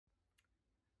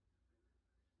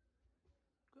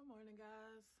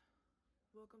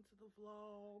Welcome to the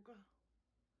vlog.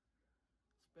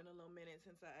 It's been a little minute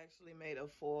since I actually made a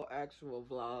full actual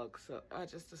vlog, so I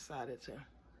just decided to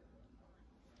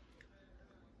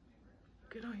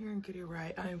get on here and get it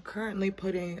right. I am currently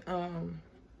putting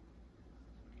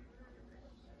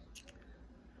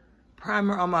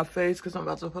primer on my face because I'm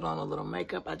about to put on a little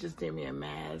makeup. I just did me a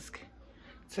mask,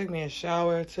 took me a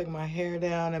shower, took my hair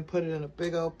down and put it in a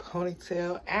big old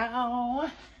ponytail. Ow.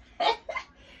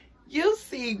 You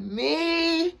see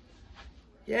me?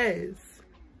 Yes.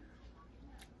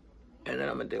 And then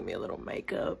I'm gonna do me a little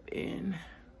makeup and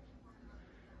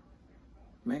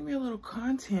make me a little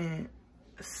content.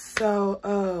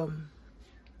 So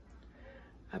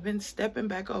I've been stepping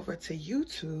back over to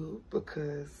YouTube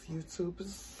because YouTube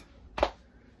is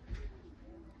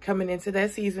coming into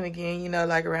that season again. You know,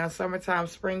 like around summertime,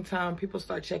 springtime, people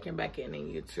start checking back in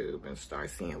YouTube and start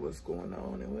seeing what's going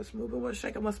on and what's moving, what's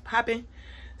shaking, what's popping.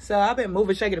 So I've been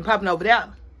moving, shaking, and popping over there.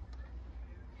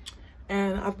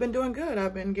 And I've been doing good.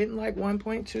 I've been getting like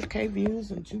 1.2K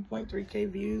views and 2.3K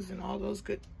views and all those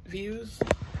good views.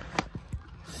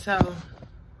 So, let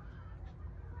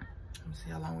me see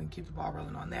how long we can keep the ball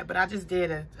rolling on that. But I just did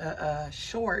a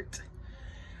short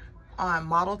on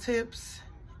model tips.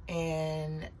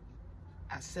 And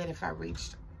I said if I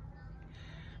reached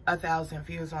 1,000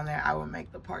 views on there, I would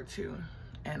make the part 2.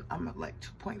 And I'm at like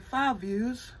 2.5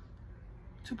 views.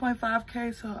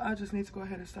 2.5K, so I just need to go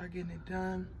ahead and start getting it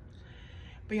done.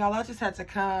 But y'all, I just had to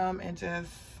come and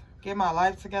just get my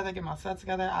life together, get myself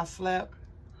together. I slept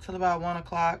till about 1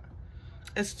 o'clock.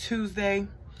 It's Tuesday,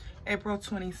 April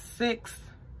 26th.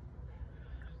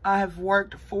 I have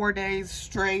worked 4 days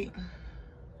straight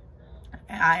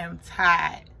and I am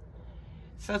tired.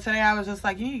 So today I was just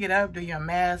like, you need to get up, do your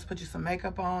mask, put you some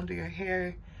makeup on, do your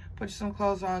hair, put you some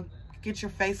clothes on, get your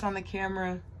face on the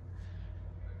camera.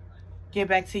 Get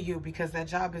back to you because that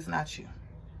job is not you.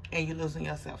 And you're losing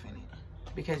yourself in it.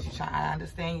 Because I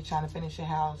understand you're trying to finish your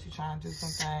house, you're trying to do some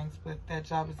things, but that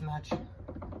job is not you.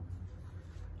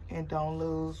 And don't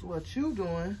lose what you're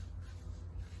doing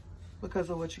because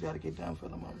of what you got to get done for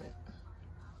the moment.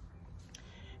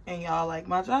 And y'all, like,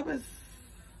 my job is,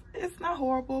 it's not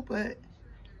horrible, but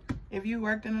if you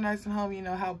worked in a nursing home, you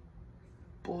know how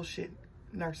bullshit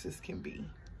nurses can be.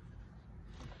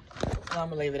 So I'm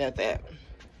gonna leave it at that.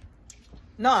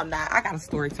 No, I'm not. I got a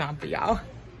story time for y'all.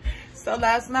 So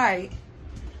last night,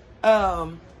 I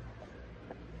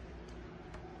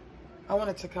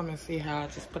wanted to come and see how I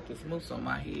just put this mousse on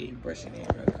my head, brushing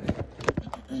it real quick.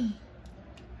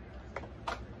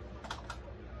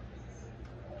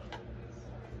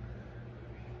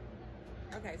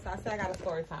 Okay, so I said I got a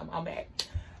story time. I'm back.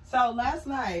 So last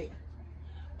night,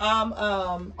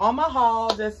 on my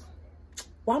haul, just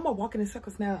why am I walking in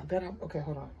circles now? Okay,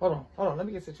 hold on. Let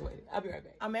me get situated. I'll be right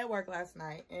back. I'm at work last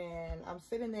night and I'm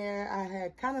sitting there. I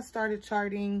had kind of started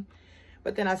charting,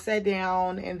 but then I sat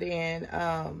down and then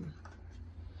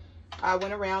I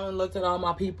went around and looked at all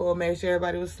my people, made sure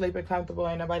everybody was sleeping comfortable,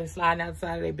 ain't nobody sliding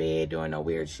outside of their bed doing no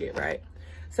weird shit, right?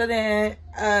 So then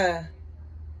I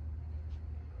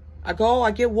go, I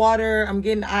get water, I'm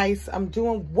getting ice, I'm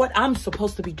doing what I'm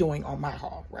supposed to be doing on my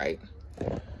haul, right?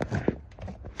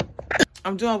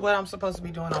 I'm doing what I'm supposed to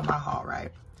be doing on my haul,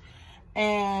 right?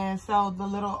 And so the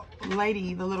little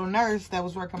lady, the little nurse that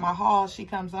was working my haul, she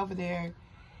comes over there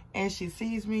and she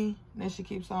sees me. And then she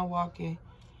keeps on walking.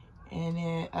 And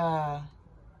then, bro,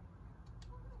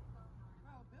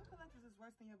 bill collectors is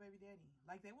worse than your baby daddy.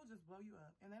 Like, they will just blow you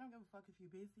up. And they don't give a fuck if you're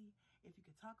busy, if you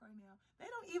can talk right now. They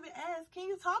don't even ask, can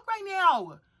you talk right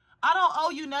now? I don't owe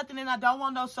you nothing and I don't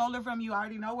want no solar from you. I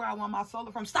already know where I want my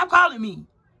solar from. Stop calling me.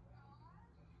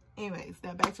 Anyways,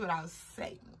 now back to what I was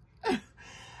saying.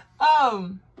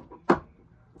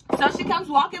 So she comes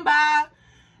walking by,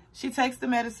 she takes the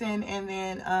medicine, and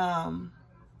then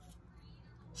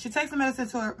she takes the medicine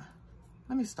to her.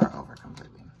 Let me start over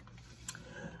completely.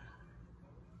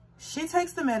 She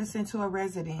takes the medicine to a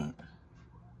resident,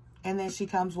 and then she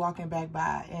comes walking back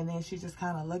by, and then she just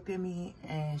kind of looked at me,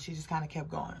 and she just kind of kept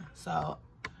going. So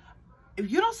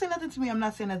if you don't say nothing to me, I'm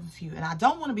not saying nothing to you. And I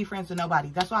don't want to be friends with nobody.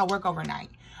 That's why I work overnight.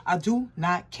 I do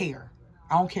not care.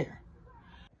 I don't care.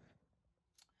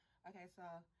 Okay, so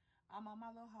I'm on my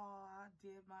little haul. I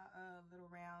did my little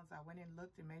rounds. I went and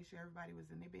looked and made sure everybody was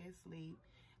in their bed asleep,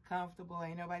 comfortable.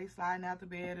 Ain't nobody sliding out the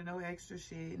bed or no extra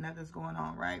shit. Nothing's going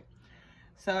on, right?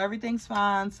 So everything's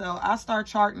fine. So I start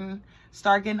charting,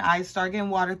 start getting ice, start getting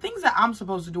water. Things that I'm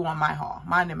supposed to do on my haul.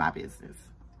 Minding my business.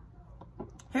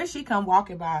 Here she come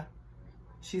walking by.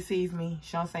 She sees me.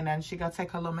 She don't say nothing. She go take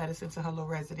her little medicine to her little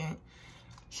resident.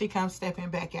 She comes stepping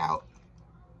back out.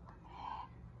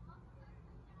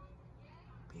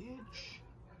 Bitch.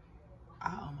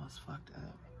 was fucked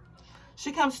up.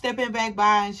 She comes stepping back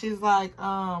by and she's like,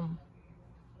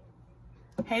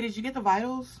 hey, did you get the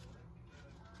vitals?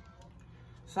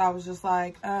 So I was just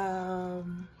like, no,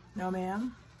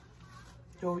 ma'am.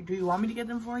 Do you want me to get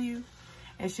them for you?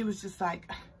 And she was just like,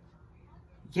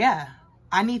 yeah,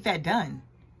 I need that done.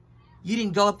 You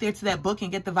didn't go up there to that book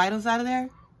and get the vitals out of there?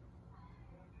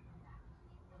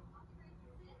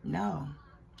 No,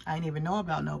 I didn't even know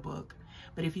about no book.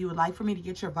 But if you would like for me to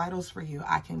get your vitals for you,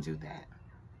 I can do that.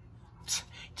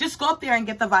 Just go up there and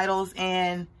get the vitals.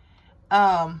 And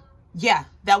yeah,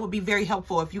 that would be very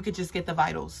helpful if you could just get the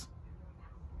vitals.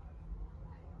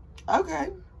 Okay.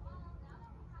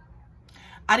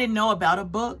 I didn't know about a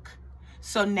book.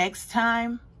 So next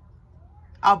time,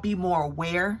 I'll be more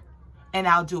aware and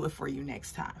I'll do it for you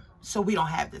next time. So we don't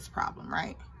have this problem,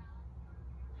 right?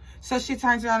 So she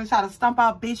turns around and tries to stomp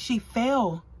out. Bitch, she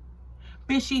fell.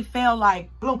 Bitch, she fell like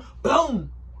boom,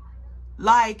 boom.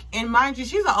 Like, and mind you,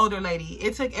 she's an older lady.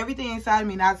 It took everything inside of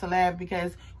me not to laugh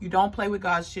because you don't play with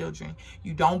God's children.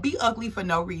 You don't be ugly for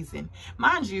no reason.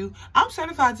 Mind you, I'm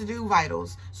certified to do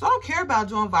vitals. So I don't care about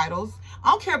doing vitals. I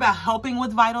don't care about helping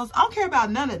with vitals. I don't care about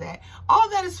none of that. All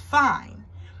that is fine.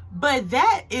 But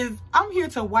that is, I'm here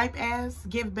to wipe ass,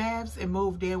 give baths, and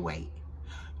move their weight.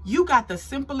 You got the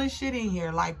simplest shit in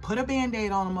here, like put a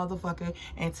Band-Aid on a motherfucker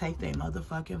and take their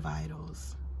motherfucking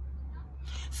vitals.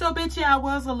 So, bitch, yeah, I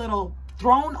was a little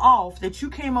thrown off that you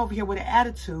came over here with an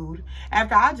attitude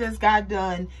after I just got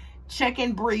done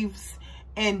checking briefs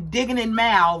and digging in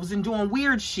mouths and doing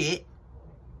weird shit.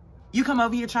 You come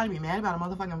over here trying to be mad about a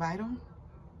motherfucking vital?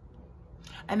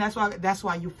 And that's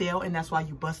why you fell, and that's why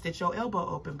you busted your elbow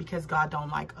open, because God don't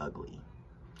like ugly.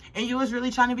 And you was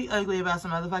really trying to be ugly about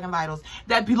some motherfucking vitals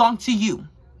that belong to you.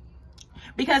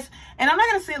 Because, and I'm not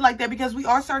going to say it like that because we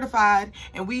are certified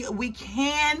and we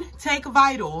can take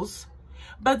vitals.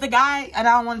 But the guy, and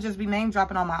I don't want to just be name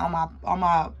dropping on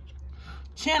my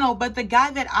channel, but the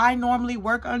guy that I normally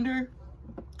work under,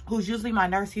 who's usually my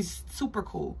nurse, he's super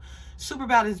cool. Super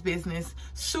about his business,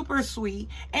 super sweet,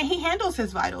 and he handles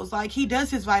his vitals. Like, he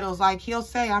does his vitals. Like, he'll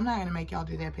say, I'm not going to make y'all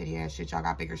do that petty ass shit. Y'all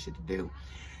got bigger shit to do.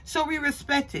 So we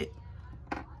respect it.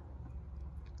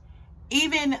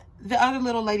 Even the other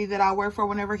little lady that I work for,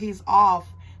 whenever he's off,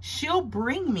 she'll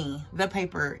bring me the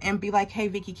paper and be like, hey,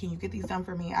 Vicky, can you get these done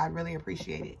for me? I'd really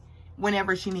appreciate it.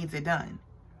 Whenever she needs it done.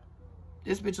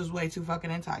 This bitch was way too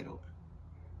fucking entitled.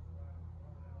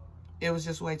 It was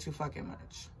just way too fucking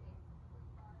much.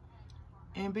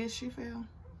 And bitch, she fell.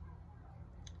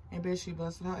 And bitch, she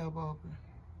busted her elbow open.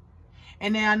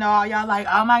 And then I know all y'all like,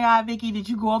 oh my God, Vicky, did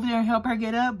you go over there and help her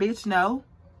get up? Bitch, no.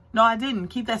 No, I didn't.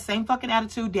 Keep that same fucking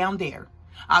attitude down there.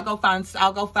 I'll go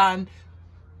find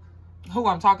who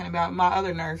I'm talking about, my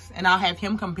other nurse, and I'll have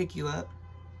him come pick you up.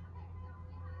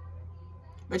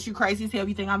 But you crazy as hell.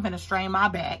 You think I'm gonna strain my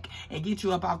back and get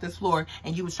you up off this floor,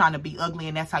 and you was trying to be ugly,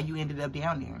 and that's how you ended up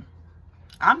down there.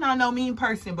 I'm not no mean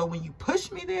person, but when you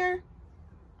push me there,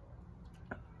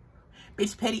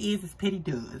 bitch, petty is as petty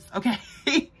does,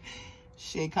 okay?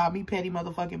 Shit, call me petty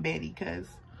motherfucking Betty, because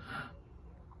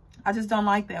I just don't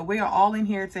like that. We are all in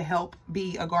here to help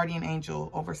be a guardian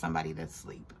angel over somebody that's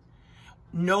asleep.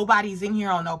 Nobody's in here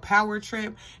on no power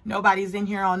trip. Nobody's in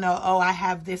here on no, oh, I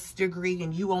have this degree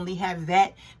and you only have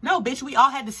that. No, bitch, we all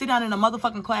had to sit down in a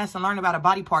motherfucking class and learn about a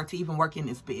body part to even work in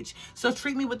this bitch. So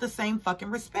treat me with the same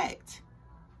fucking respect.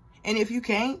 And if you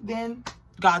can't, then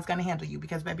God's gonna handle you,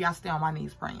 because baby, I stay on my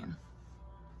knees praying.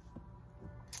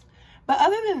 But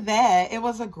other than that, it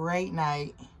was a great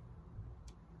night.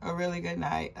 A really good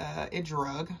night. It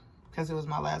drug, because it was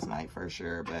my last night for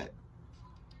sure, but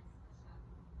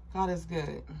God is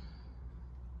good.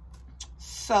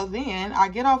 So then I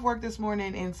get off work this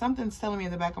morning and something's telling me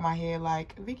in the back of my head,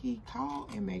 like, Vicky, call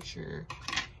and make sure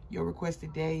your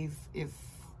requested days is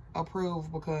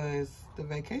approved, because the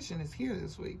vacation is here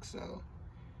this week. So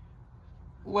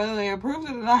whether they approved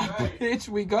it or not, bitch,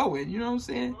 we going. You know what I'm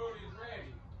saying?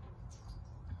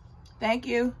 Thank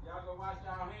you. Y'all go wash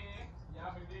y'all hands.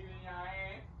 Y'all been digging in y'all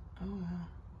hands. Oh,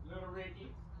 wow. Little Ricky.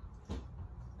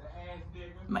 The ass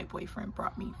digger. My boyfriend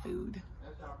brought me food.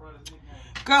 That's y'all brother's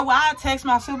nickname. Girl, why I text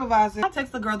my supervisor? I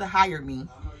text the girl that hired me. I know you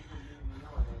been digging in your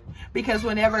hands. Because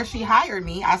whenever she hired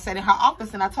me, I sat in her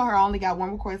office and I told her I only got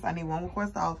one request. I need one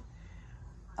request off.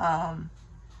 I'm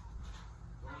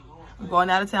going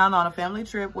out of town on a family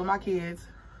trip with my kids,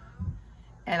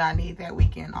 and I need that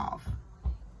weekend off.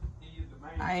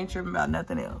 I ain't tripping about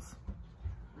nothing else.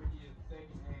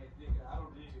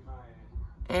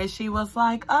 And she was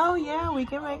like, oh yeah, we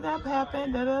can make that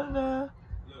happen. Da, da, da.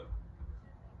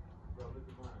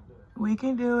 We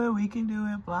can do it. We can do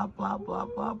it. Blah, blah, blah,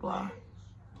 blah, blah.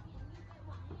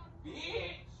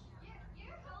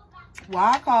 Well,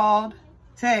 I called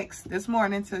text this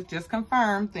morning to just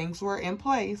confirm things were in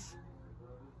place.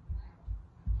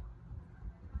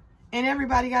 And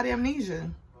everybody got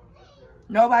amnesia.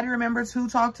 Nobody remembers who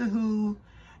talked to who.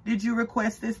 Did you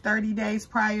request this 30 days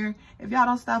prior? If y'all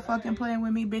don't stop fucking playing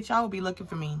with me, bitch, y'all will be looking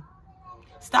for me.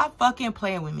 Stop fucking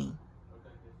playing with me.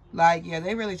 Like, yeah,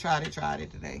 they really tried it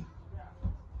today.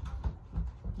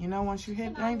 You know, once you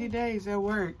hit 90 days, it'll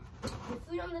work. Put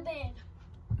food on the bed.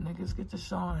 Niggas get to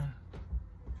showing.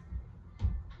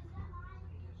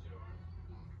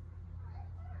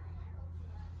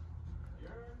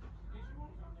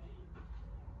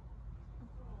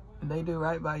 They do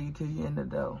right by you till you in the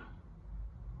door.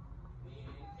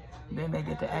 Then they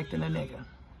get to acting a nigga.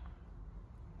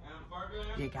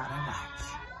 You gotta watch.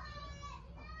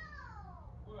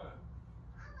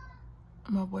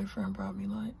 My boyfriend brought me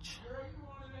lunch.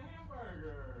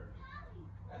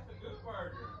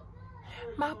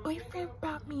 My boyfriend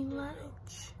brought me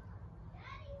lunch.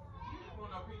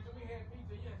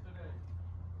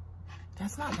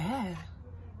 That's not bad.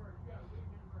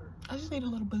 I just need a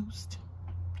little boost.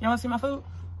 Y'all wanna see my food?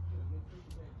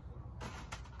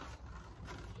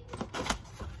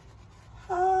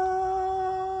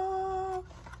 Oh,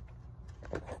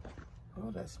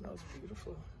 that smells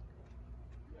beautiful.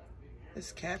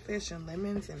 It's catfish and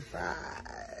lemons and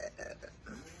fried.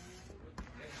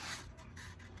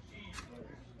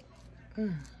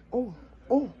 Oh,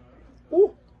 oh,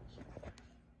 oh.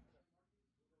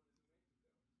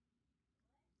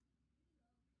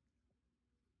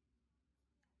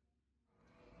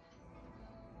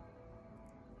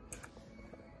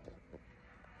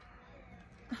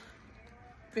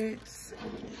 Bitch,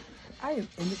 I am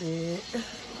in the bed.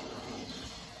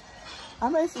 I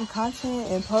made some content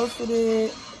and posted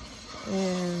it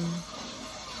and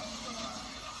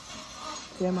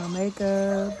did my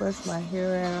makeup, brushed my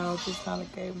hair out, just kind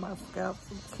of gave my scalp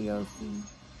some TLC.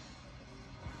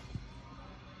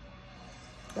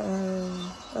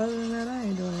 Other than that, I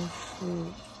ain't doing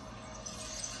shit.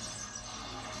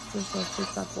 Just on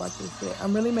TikTok watching shit.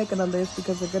 I'm really making a list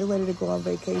because we're getting ready to go on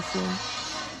vacation.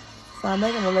 So I'm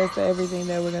making a list of everything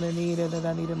that we're gonna need and that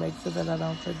I need to make sure that I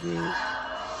don't forget.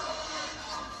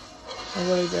 I'm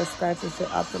really just scratching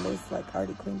shit off the list. Like, I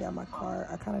already cleaned out my car.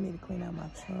 I kind of need to clean out my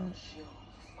trunk.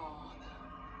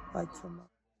 Like tomorrow.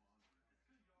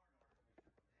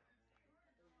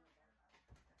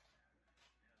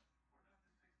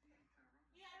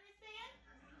 You understand?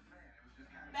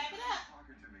 Back it up.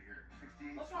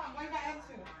 What's wrong? Why you got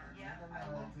attitude? Yeah. I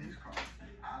love these cars.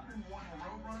 I've been wanting a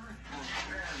Roadrunner for a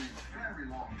very, very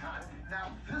long time.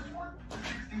 Now this one,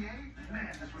 68,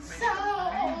 man, this would make so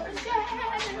long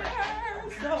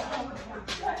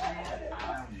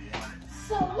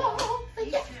for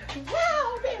you.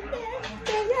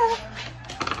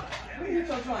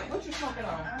 What you smoking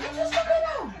on? What you smoking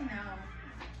on?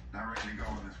 Not ready to go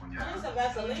on this one yet. Use some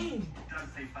Vaseline. It does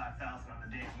say 5,000 on the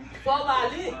day. 4 by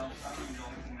lit.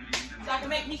 So I can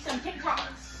make me some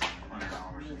TikToks.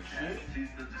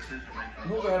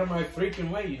 Move out of my freaking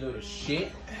way, you little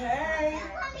shit. Hey.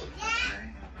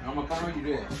 I'm gonna call you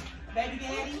there. Baby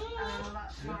daddy.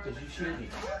 Because you shitty.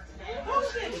 Who's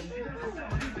shitty?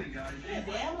 Yeah,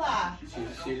 damn lie. She's a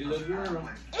shitty little girl.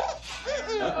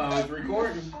 Uh-oh, it's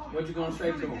recording. What you gonna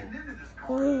say to him?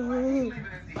 You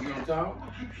gonna talk?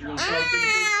 You gonna talk to the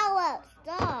people?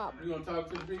 Stop. You gonna talk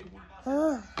to the people?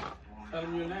 Tell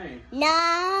them your name.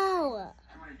 No.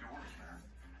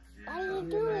 What are you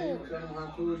doing? Tell them how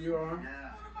cool you are.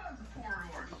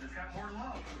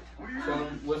 Tell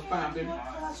them what's poppin'.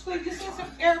 Squeak, you see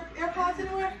some AirPods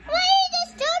anywhere? Why are you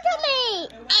just talking to me?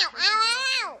 Ow, ow,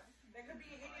 ow. They could be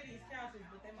in any of these couches,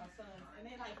 but they're my sons. And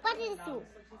they like What is it?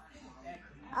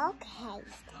 Okay.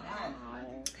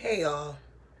 Hey y'all.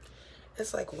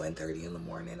 It's like 1:30 in the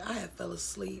morning. I had fell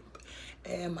asleep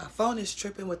and my phone is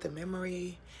tripping with the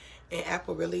memory. And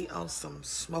Apple really on some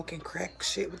smoking crack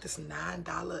shit with this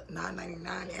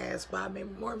 $9.99 ass buy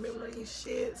more memory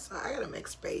shit. So I gotta make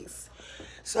space.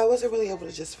 So I wasn't really able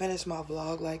to just finish my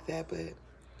vlog like that, but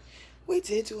we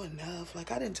did do enough.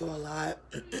 Like, I didn't do a lot.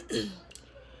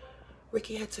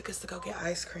 Ricky had took us to go get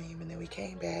ice cream, and then we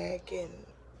came back and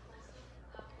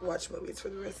watched movies for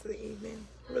the rest of the evening.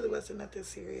 It really wasn't nothing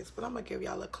serious, but I'm gonna give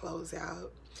y'all a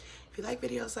closeout. If you like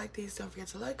videos like these, don't forget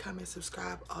to like, comment,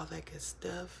 subscribe, all that good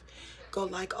stuff. Go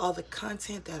like all the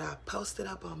content that I posted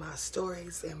up on my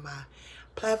stories and my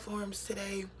platforms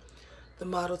today. The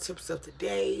model tips of the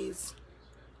days,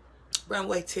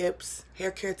 runway tips,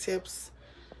 hair care tips,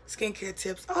 skincare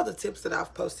tips, all the tips that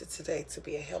I've posted today to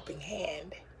be a helping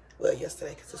hand. Well,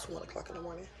 yesterday, because it's 1 o'clock in the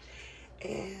morning.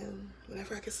 And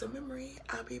whenever I get some memory,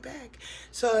 I'll be back.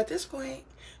 So at this point,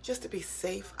 just to be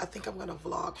safe, I think I'm gonna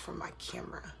vlog from my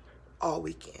camera all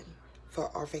weekend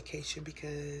for our vacation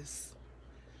because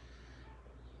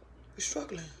we're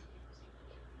struggling.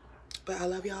 But I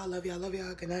love y'all, love y'all, love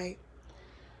y'all. Good night.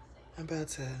 I'm about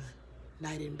to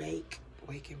night and bake,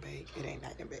 wake and bake. It ain't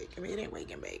night and bake. I mean, it ain't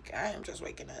wake and bake. I am just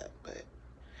waking up, but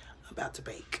I'm about to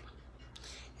bake.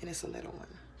 And it's a little one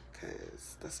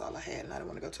because that's all I had. And I didn't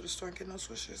want to go to the store and get no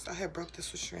swishers. I had broke the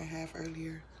swisher in half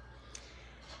earlier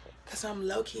because I'm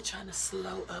low-key trying to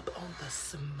slow up on the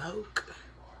smoke.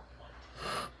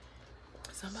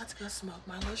 So I'm about to go smoke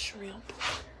my little shrimp.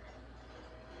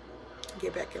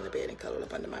 Get back in the bed and cuddle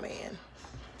up under my man.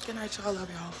 Good night, y'all. Love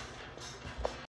y'all.